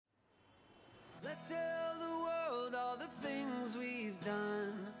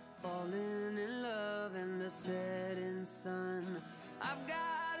setting sun. I've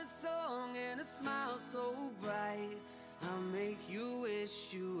got a song and a smile so bright. I'll make you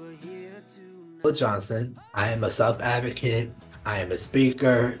wish you were here tonight. Johnson. I am a self-advocate. I am a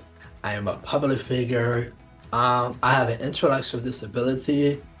speaker. I am a public figure. I have an intellectual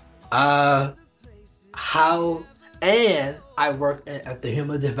disability. Uh, how and I work at the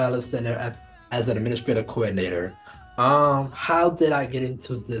Human Development Center as an administrative coordinator. How did I get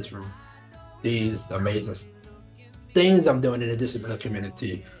into these amazing things I'm doing in the disability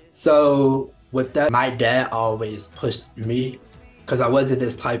community? So with that, my dad always pushed me because I wasn't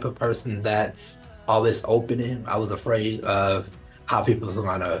this type of person that's always opening. I was afraid of how people was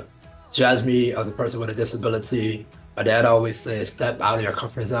gonna judge me as a person with a disability. My dad always said, "Step out of your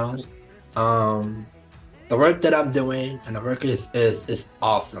comfort zone." Um, the work that I'm doing and the work is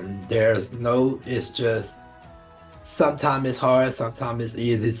awesome. There's no, it's just sometimes it's hard, sometimes it's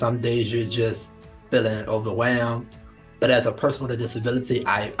easy, some days you're just feeling overwhelmed. But as a person with a disability,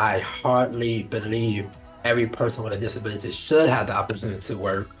 I hardly believe every person with a disability should have the opportunity to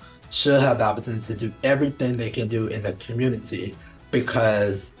work, should have the opportunity to do everything they can do in the community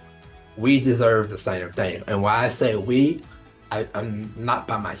because we deserve the same thing. And why I say we, I'm not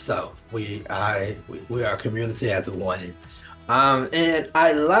by myself. We are a community as one. And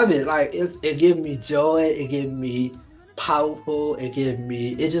I love it. Like it gives me joy. It gives me powerful. It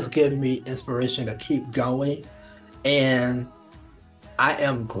just gives me inspiration to keep going. And I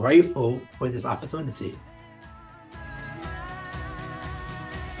am grateful for this opportunity.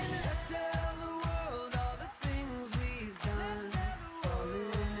 Just tell the world all the things we've done.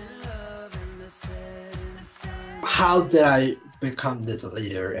 Falling in love in the setting sun. How did I become this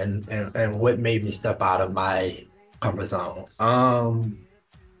leader and what made me step out of my comfort zone?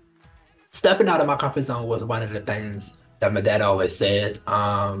 Stepping out of my comfort zone was one of the things that my dad always said.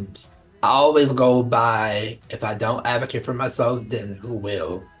 I always go by if I don't advocate for myself, then who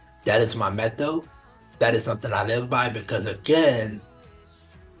will? That is my method. That is something I live by because again,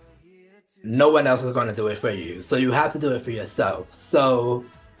 no one else is going to do it for you. So you have to do it for yourself. So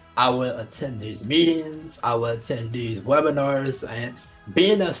I will attend these meetings, I will attend these webinars, and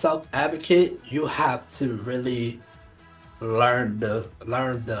being a self-advocate, you have to really learn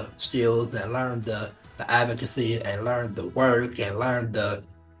the skills and learn the advocacy and learn the work and learn the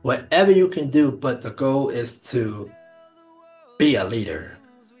whatever you can do, but the goal is to be a leader.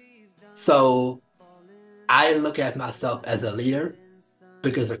 So I look at myself as a leader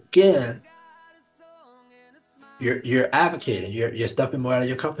because again, you're advocating, you're stepping more out of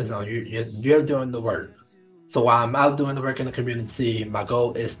your comfort zone, you're doing the work. So while I'm out doing the work in the community, my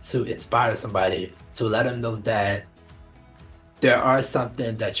goal is to inspire somebody to let them know that there are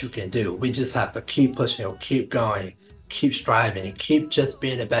something that you can do. We just have to keep pushing, keep going, keep striving, keep just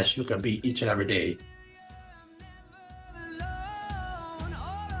being the best you can be each and every day. Alone,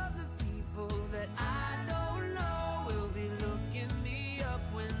 all of the people that I don't know will be looking me up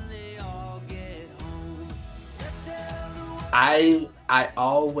when they all get home. Just tell the world. I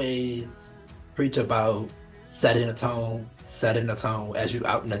always preach about setting the tone as you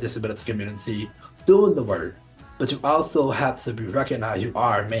out in the disability community, doing the work. But you also have to be recognized you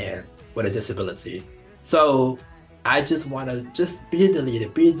are a man with a disability. So I just want to just be the leader,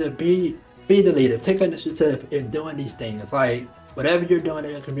 be the leader, take initiative in doing these things. Like whatever you're doing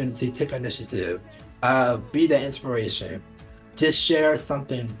in the community, take initiative. Be the inspiration. Just share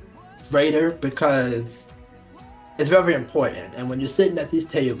something greater because it's very important. And when you're sitting at these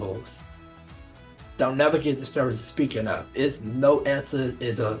tables, don't never get discouraged speaking up. It's no answer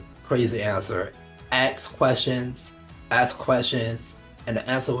is a crazy answer. Ask questions, and the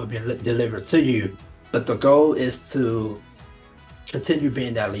answer will be delivered to you. But the goal is to continue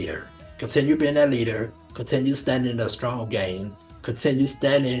being that leader. Continue being that leader. Continue standing a strong game. Continue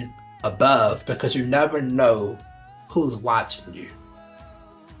standing above because you never know who's watching you.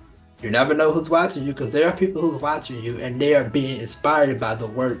 You never know who's watching you because there are people who's watching you and they are being inspired by the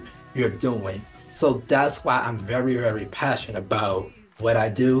work you're doing. So that's why I'm very, very passionate about what I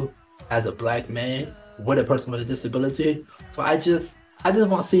do as a black man with a person with a disability. So I just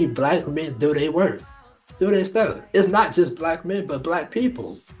want to see black men do their work, do their stuff. It's not just black men, but black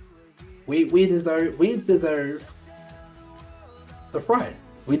people. We deserve the front.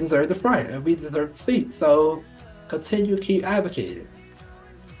 We deserve the front and we deserve the seat. So continue keep advocating.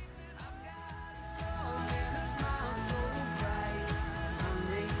 And a smile so bright. I'll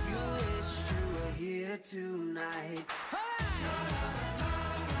make you wish you were here tonight.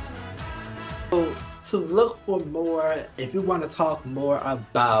 So to look for more, if you want to talk more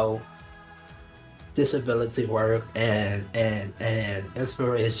about disability work and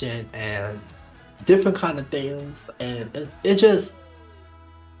inspiration and different kind of things, and it just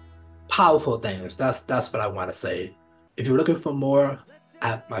powerful things. That's what I want to say. If you're looking for more,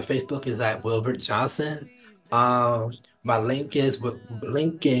 my Facebook is at Wilbert Johnson. Um, my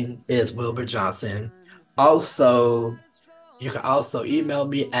linking is Wilbert Johnson. Also, you can also email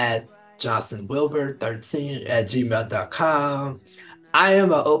me at johnsonwilbert13@gmail.com. I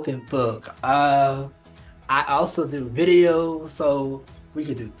am an open book. I also do videos, so we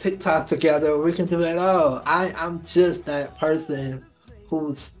can do TikTok together. We can do it all. I'm just that person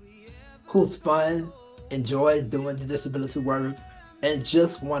who's who's fun, enjoy doing the disability work, and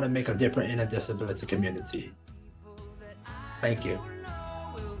just want to make a difference in the disability community. Thank you.